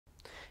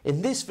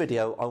In this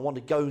video, I want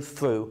to go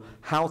through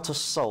how to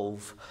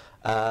solve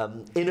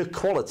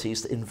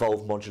inequalities that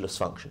involve modulus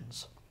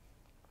functions.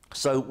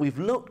 So we've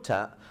looked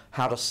at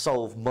how to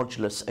solve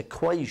modulus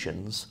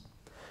equations.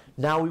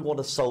 Now we want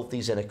to solve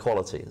these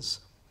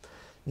inequalities.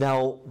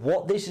 Now,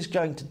 what this is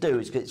going to do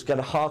is it's going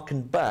to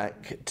harken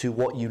back to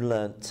what you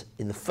learnt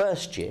in the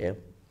first year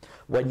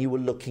when you were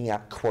looking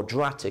at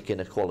quadratic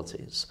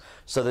inequalities.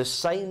 So the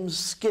same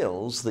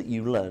skills that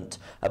you learnt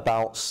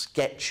about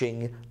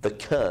sketching the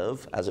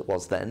curve, as it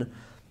was then,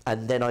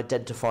 and then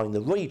identifying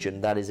the region,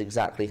 that is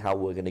exactly how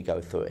we're going to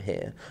go through it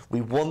here.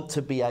 We want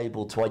to be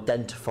able to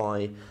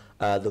identify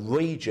the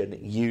region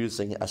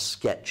using a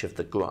sketch of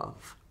the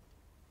graph.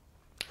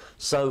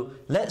 So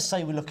let's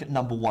say we look at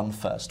number 1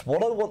 first.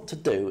 What I want to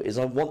do is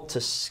I want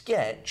to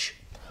sketch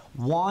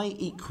y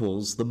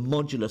equals the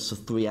modulus of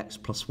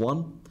 3x plus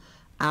 1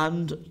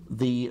 and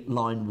the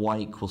line y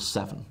equals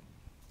 7.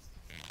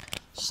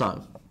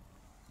 So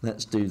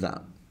let's do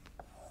that.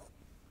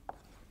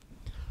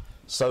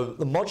 So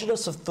the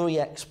modulus of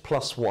 3x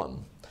plus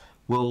 1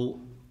 will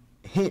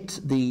hit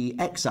the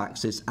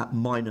x-axis at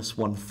minus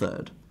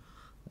 1/3.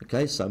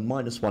 Okay, so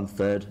minus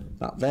 1/3,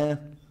 about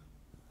there.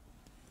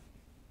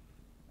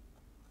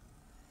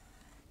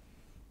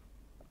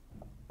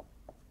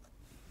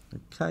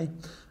 Okay,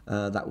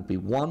 that would be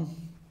 1.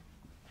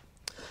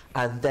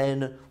 And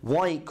then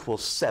y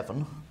equals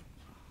 7.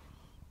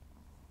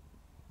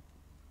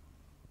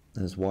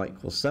 There's y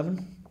equals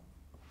 7.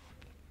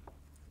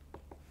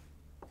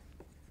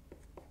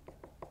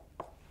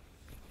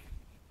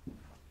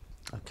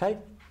 Okay,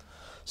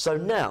 so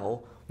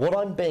now what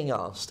I'm being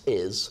asked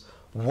is,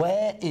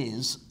 where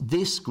is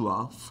this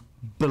graph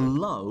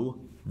below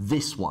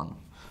this one?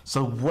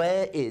 So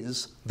where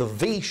is the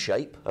V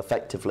shape,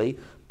 effectively,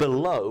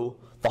 below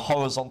the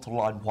horizontal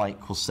line y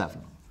equals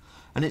 7?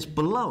 And it's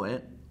below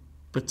it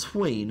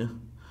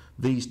between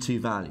these two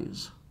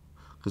values,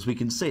 because we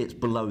can see it's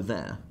below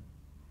there.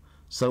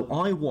 So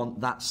I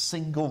want that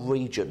single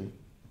region.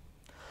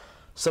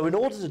 So in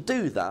order to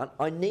do that,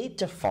 I need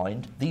to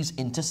find these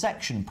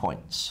intersection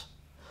points.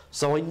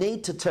 So I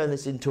need to turn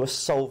this into a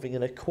solving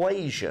an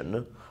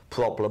equation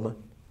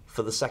problem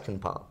for the second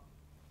part.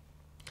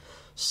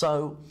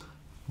 So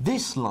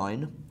this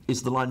line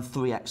is the line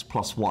 3x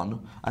plus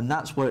 1, and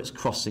that's where it's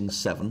crossing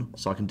 7.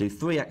 So I can do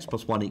 3x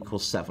plus 1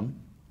 equals 7.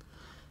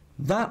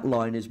 That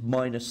line is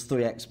minus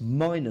 3x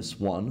minus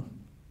 1,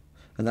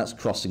 and that's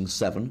crossing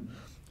 7.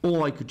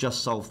 Or I could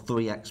just solve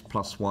 3x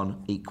plus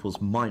 1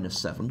 equals minus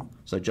 7.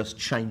 So just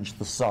change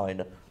the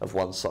sign of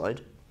one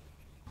side.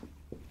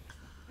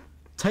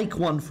 Take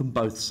 1 from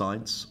both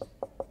sides,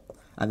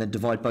 and then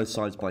divide both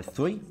sides by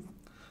 3.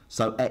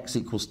 So x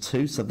equals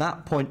 2, so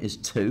that point is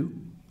 2.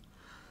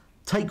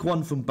 Take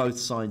 1 from both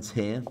sides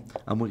here,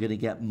 and we're going to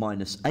get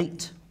minus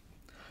 8.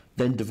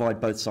 Then divide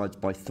both sides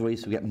by 3,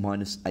 so we get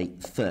minus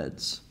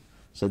 8/3.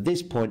 So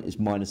this point is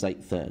minus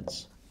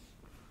 8/3.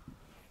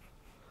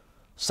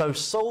 So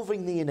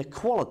solving the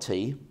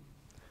inequality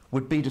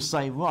would be to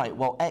say, right,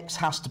 well, x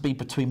has to be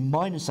between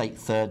minus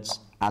 8/3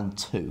 and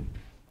 2.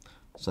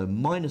 So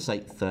minus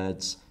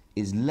 8/3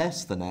 is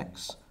less than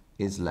x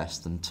is less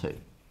than 2.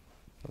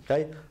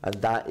 Okay, and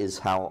that is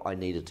how I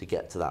needed to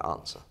get to that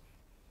answer.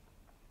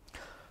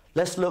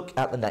 Let's look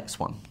at the next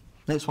one.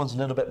 Next one's a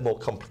little bit more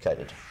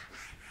complicated.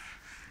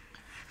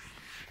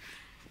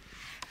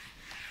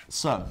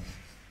 So,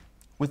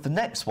 with the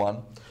next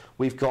one,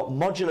 we've got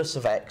modulus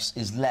of x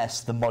is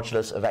less than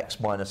modulus of x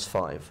minus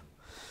 5.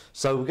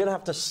 So we're going to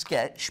have to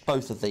sketch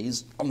both of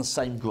these on the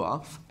same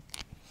graph.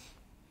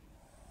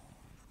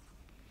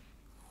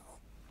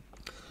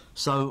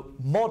 So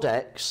mod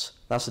x,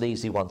 that's an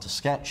easy one to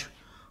sketch.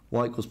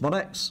 Y equals mod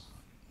x.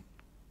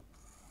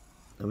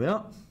 There we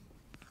are.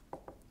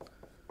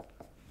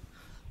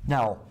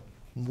 Now,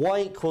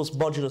 y equals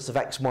modulus of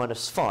x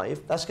minus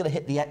 5. That's going to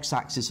hit the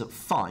x-axis at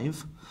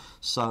 5.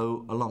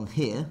 So along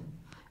here.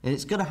 And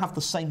it's going to have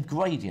the same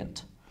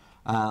gradient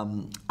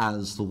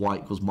as the y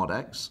equals mod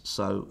x.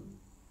 So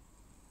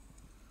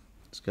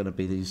it's going to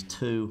be these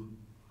two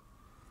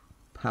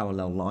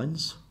parallel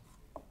lines.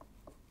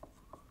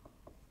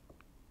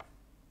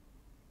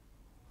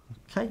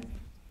 Okay.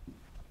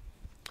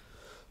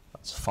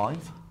 That's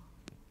 5.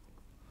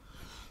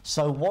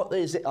 So what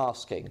is it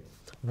asking?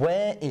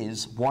 Where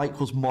is y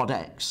equals mod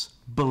x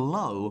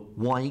below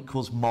y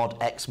equals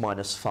mod x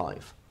minus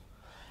 5?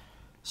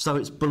 So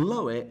it's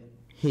below it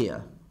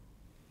here.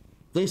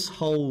 This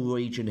whole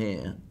region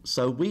here.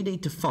 So we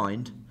need to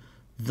find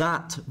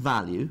that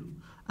value,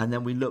 and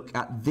then we look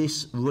at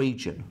this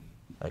region.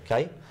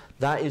 Okay?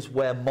 That is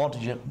where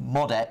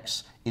mod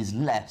x is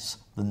less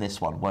than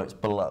this one, where it's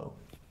below.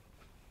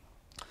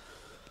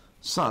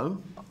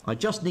 So I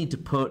just need to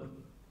put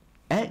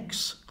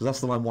x, because that's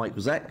the line y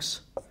equals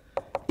x,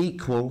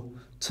 equal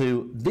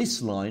to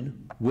this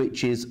line,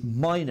 which is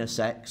minus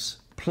x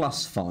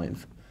plus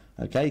 5.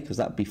 Okay, because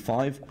that would be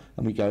 5,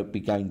 and we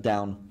be going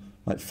down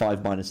like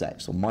 5 minus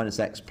x, or minus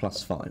x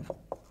plus 5.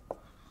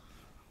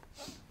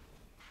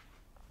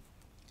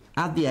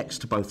 Add the x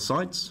to both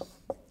sides,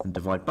 and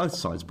divide both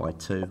sides by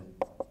 2.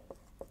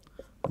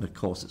 and of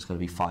course it's going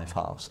to be 5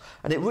 halves.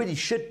 And it really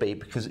should be,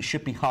 because it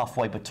should be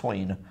halfway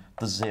between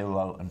the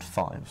 0 and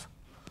 5.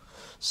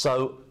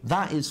 So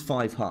that is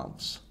 5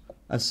 halves.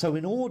 And so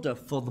in order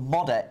for the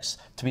mod x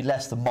to be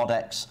less than mod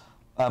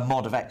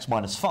of x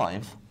minus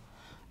 5,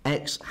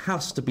 x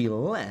has to be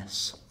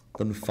less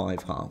than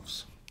 5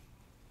 halves.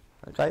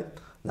 Okay,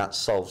 that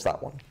solves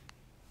that one.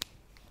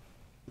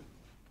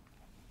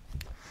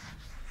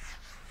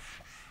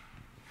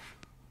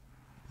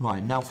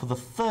 Right, now for the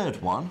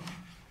third one,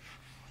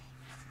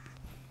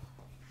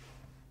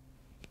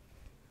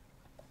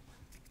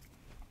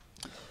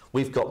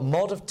 we've got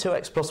mod of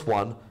 2x plus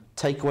 1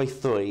 take away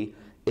 3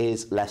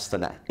 is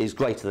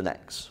greater than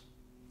x.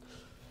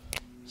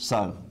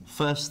 So,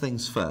 first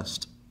things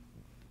first.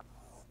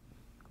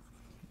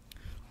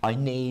 I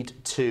need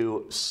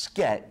to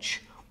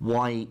sketch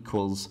y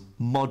equals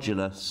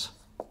modulus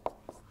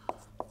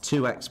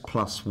 2x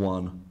plus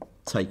 1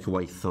 take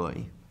away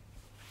 3.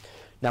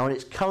 Now in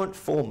its current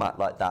format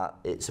like that,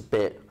 it's a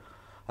bit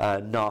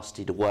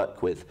nasty to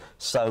work with.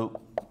 So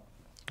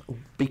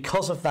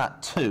because of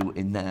that 2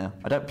 in there,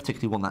 I don't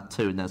particularly want that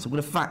 2 in there, so I'm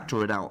going to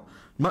factor it out,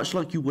 much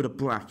like you would a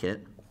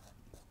bracket,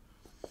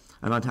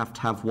 and I'd have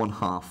to have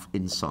 1/2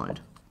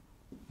 inside.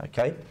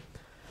 Okay?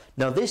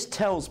 Now this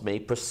tells me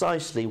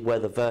precisely where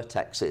the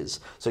vertex is,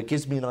 so it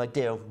gives me an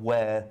idea of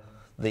where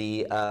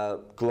the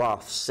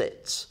graph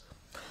sits.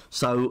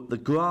 So the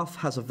graph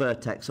has a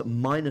vertex at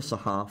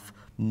 -1/2,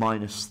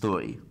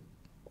 -3.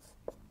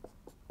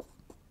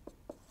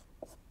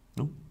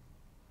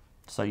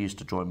 So used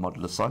to drawing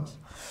modulus signs.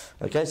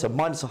 Okay, so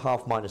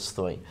 -1/2,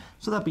 -3.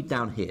 So that'd be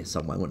down here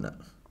somewhere, wouldn't it?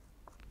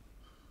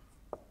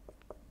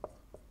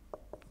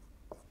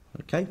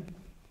 Okay.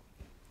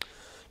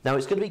 Now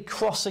it's going to be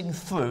crossing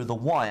through the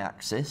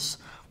y-axis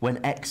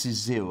when x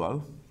is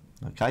 0.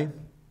 Okay.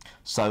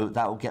 So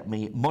that will get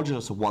me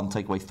modulus of 1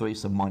 take away 3,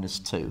 so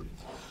 -2.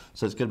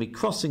 So it's going to be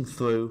crossing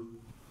through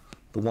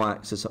the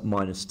y-axis at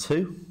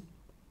 -2.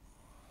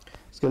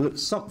 It's going to look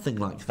something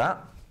like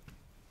that.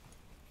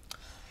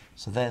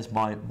 So there's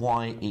my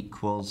y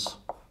equals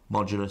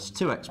modulus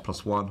 2x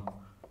plus 1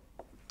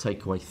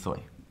 take away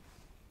 3.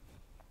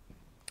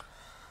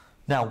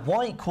 Now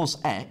y equals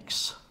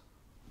x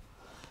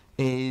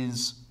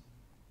is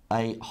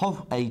a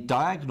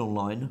diagonal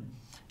line.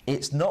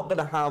 It's not going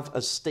to have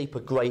as steep a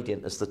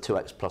gradient as the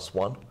 2x plus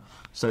 1.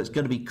 So it's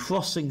going to be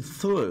crossing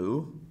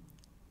through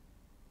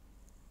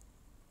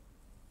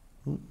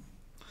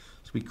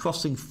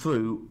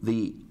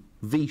the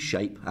V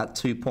shape at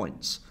 2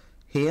 points,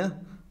 here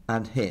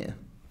and here.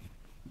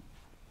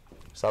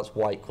 So that's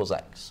y equals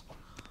x.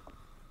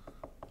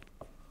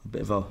 A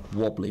bit of a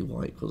wobbly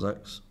y equals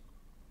x.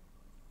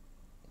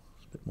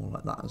 It's a bit more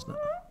like that, isn't it?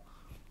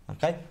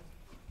 Okay?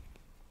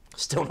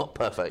 Still not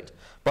perfect,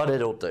 but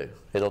it'll do.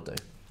 It'll do.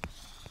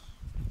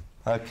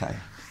 Okay.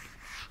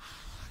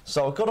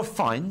 So I've got to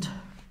find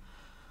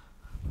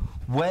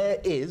where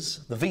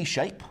is the V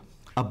shape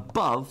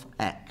above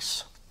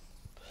x.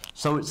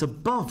 So it's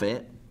above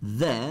it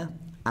there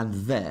and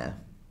there.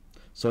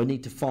 So I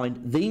need to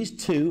find these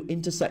 2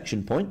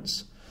 intersection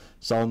points.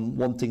 So I'm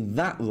wanting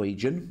that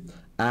region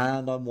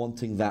and I'm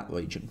wanting that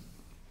region.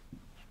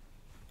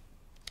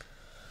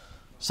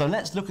 So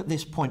let's look at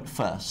this point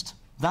first.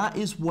 That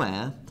is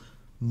where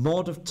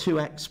mod of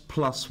 2x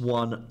plus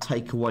 1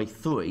 take away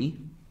 3,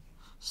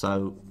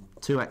 so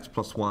 2x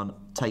plus 1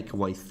 take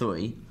away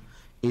 3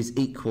 is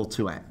equal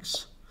to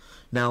x.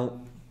 Now,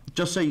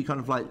 just so you kind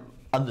of like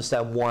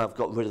understand why I've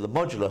got rid of the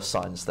modulus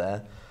signs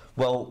there,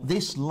 well,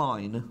 this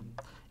line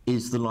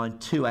is the line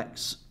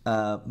 2x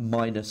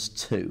minus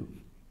 2,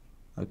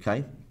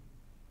 okay?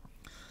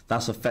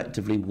 That's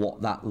effectively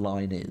what that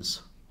line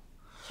is.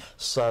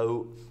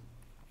 So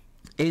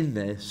in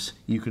this,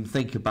 you can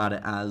think about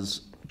it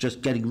as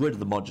just getting rid of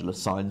the modulus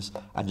signs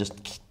and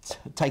just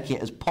taking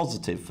it as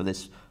positive for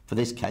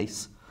this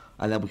case,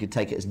 and then we can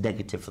take it as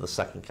negative for the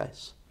second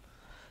case.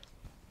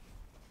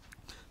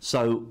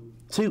 So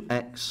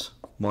 2x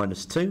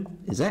minus 2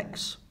 is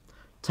x.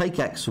 Take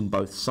x from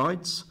both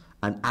sides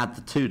and add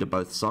the 2 to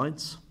both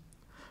sides.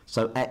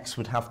 So x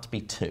would have to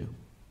be 2.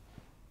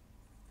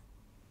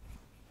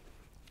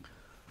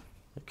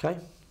 Okay?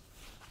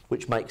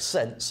 Which makes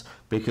sense,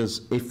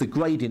 because if the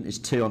gradient is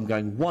 2, I'm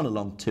going 1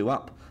 along, 2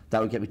 up.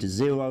 That would get me to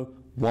 0,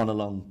 1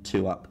 along,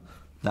 2 up.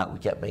 That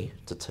would get me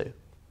to 2.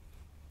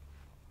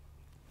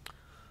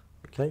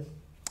 Okay?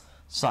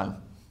 So,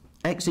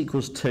 x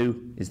equals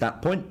 2 is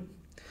that point.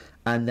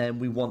 And then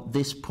we want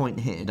this point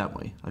here, don't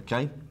we?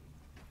 Okay?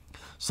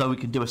 So we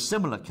can do a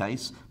similar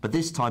case, but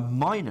this time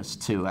minus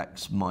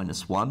 2x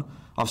minus 1.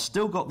 I've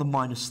still got the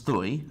minus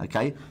 3,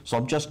 okay? So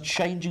I'm just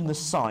changing the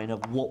sign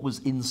of what was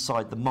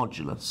inside the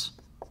modulus.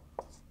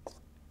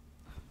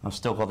 I've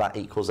still got that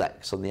equals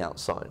x on the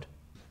outside.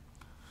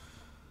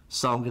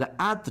 So I'm going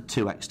to add the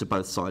 2x to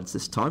both sides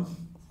this time,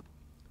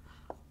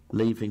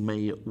 leaving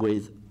me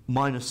with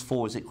minus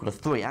 4 is equal to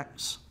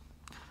 3x.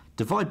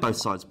 Divide both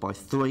sides by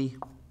 3,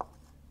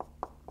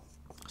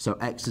 so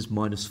x is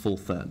minus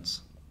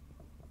 4/3.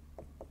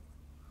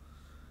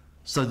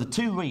 So the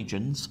two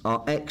regions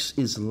are x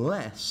is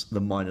less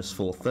than minus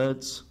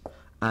 4/3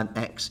 and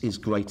x is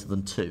greater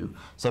than 2.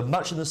 So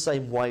much in the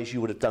same way as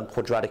you would have done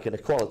quadratic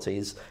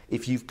inequalities,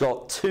 if you've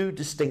got two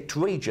distinct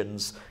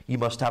regions, you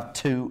must have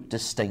two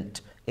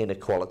distinct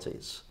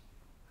inequalities.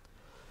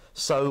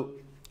 So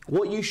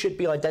what you should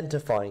be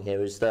identifying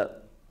here is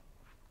that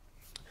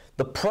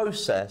the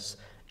process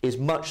is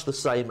much the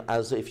same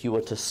as if you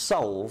were to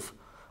solve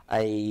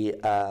a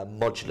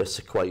modulus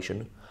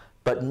equation,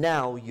 but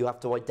now you have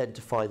to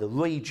identify the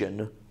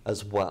region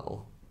as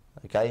well.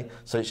 Okay,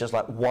 so it's just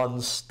like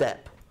one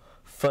step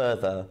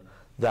further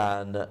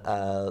than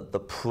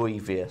the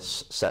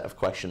previous set of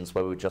questions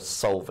where we were just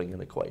solving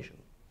an equation.